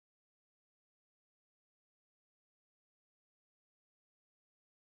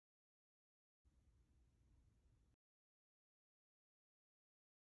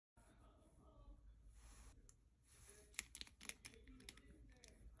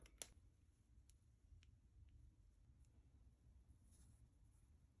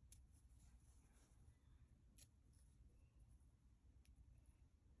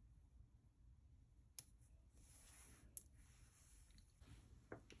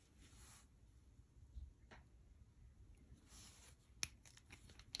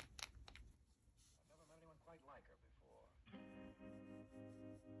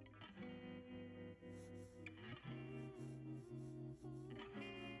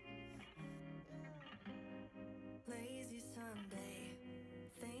Sunday,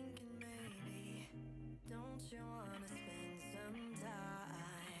 thinking maybe, don't you wanna spend some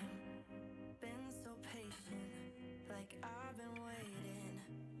time? Been so patient, like I've been waiting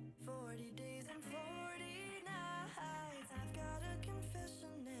 40 days and 40 nights. I've got a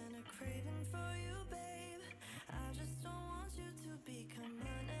confession and a craving for you, babe. I just don't want you to become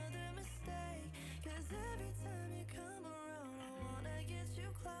another mistake. 'Cause every time you come around, I wanna get you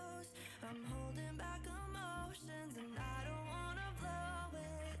close. I'm holding back emotions and I don't wanna blow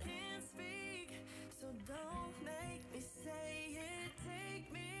it. Can't speak, so don't make me say it.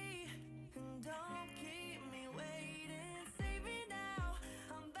 Take me and don't keep me waiting. Save me now,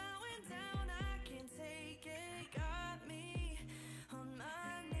 I'm bowing down, I can't take it. Got me on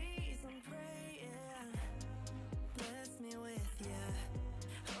my knees, I'm praying. Bless me with ya,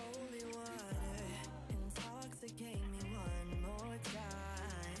 holy water, intoxicate me one more time.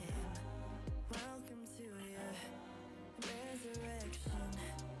 Welcome to your resurrection,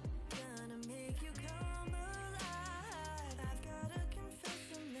 gonna make you come alive. I've got a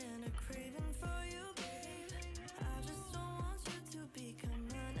confession and a craving for you, babe. I just don't want you to become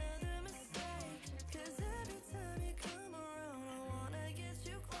another mistake. 'Cause every time you come around, I wanna get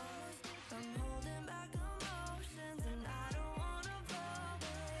you close. I'm holding back emotions and I don't wanna blow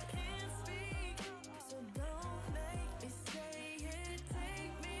it. Can't speak, so don't make me say it.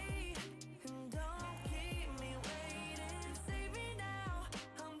 Take me and don't keep me waiting. Save me now,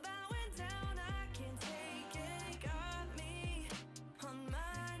 I'm bowing down, I can't take it. Got me on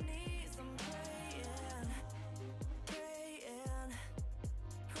my knees, I'm praying, praying,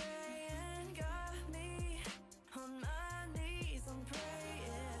 praying. Got me on my knees, I'm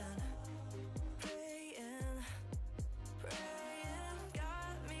praying, praying, praying.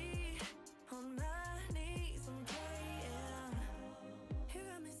 Got me on my knees, I'm praying. You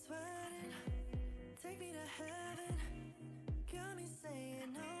got me sweating, take me to heaven. Got me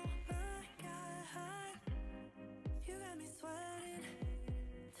saying, oh my God. You got me sweating,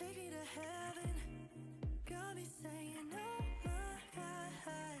 take me to heaven. Got me saying, oh my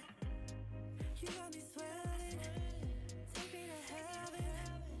God. You got me sweating, take me to heaven.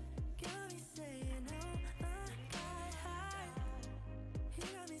 Got me saying, oh my God. You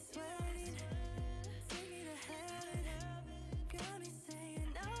got me sweating, take me to heaven. Got me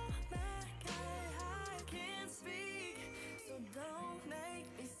saying, oh my God. Can't speak, so don't make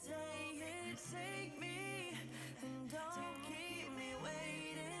me say it. Take me and don't keep me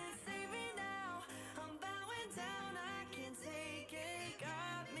waiting. Save me now, I'm bowing down, I can't take it.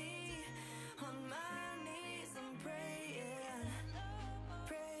 Got me on my knees, I'm praying,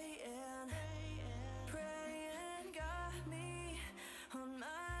 praying, praying. Got me on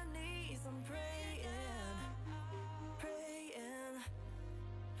my knees, I'm praying, praying,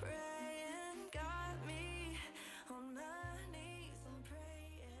 praying. Got me on my knees, I'm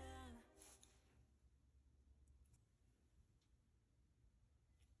praying.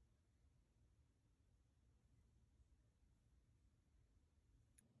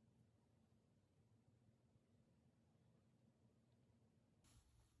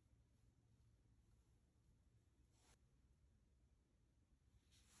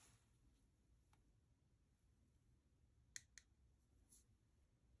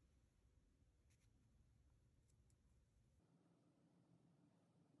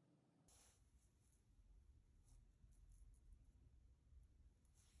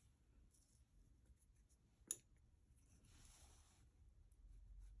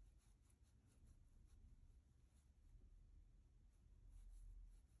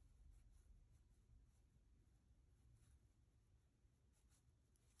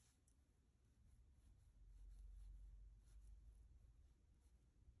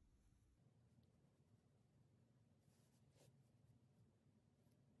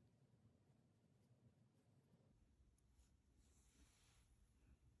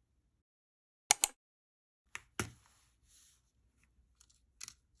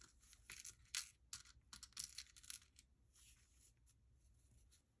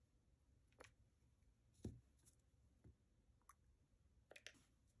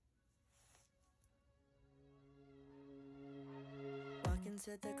 Walk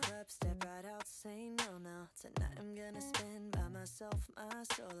into the club, step right out, say no, no. Tonight I'm gonna spend by myself, my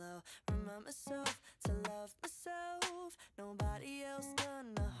solo. Remind myself to love myself. Nobody else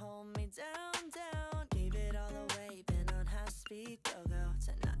gonna hold me down, down. Gave it all away, been on high speed, go, go.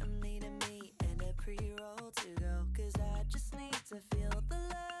 Tonight I'm needing me and a pre-roll to go. 'Cause I just need to feel the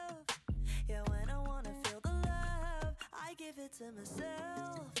love. Yeah, when I wanna feel the love, I give it to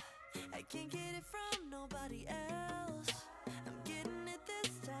myself. I can't get it from nobody else.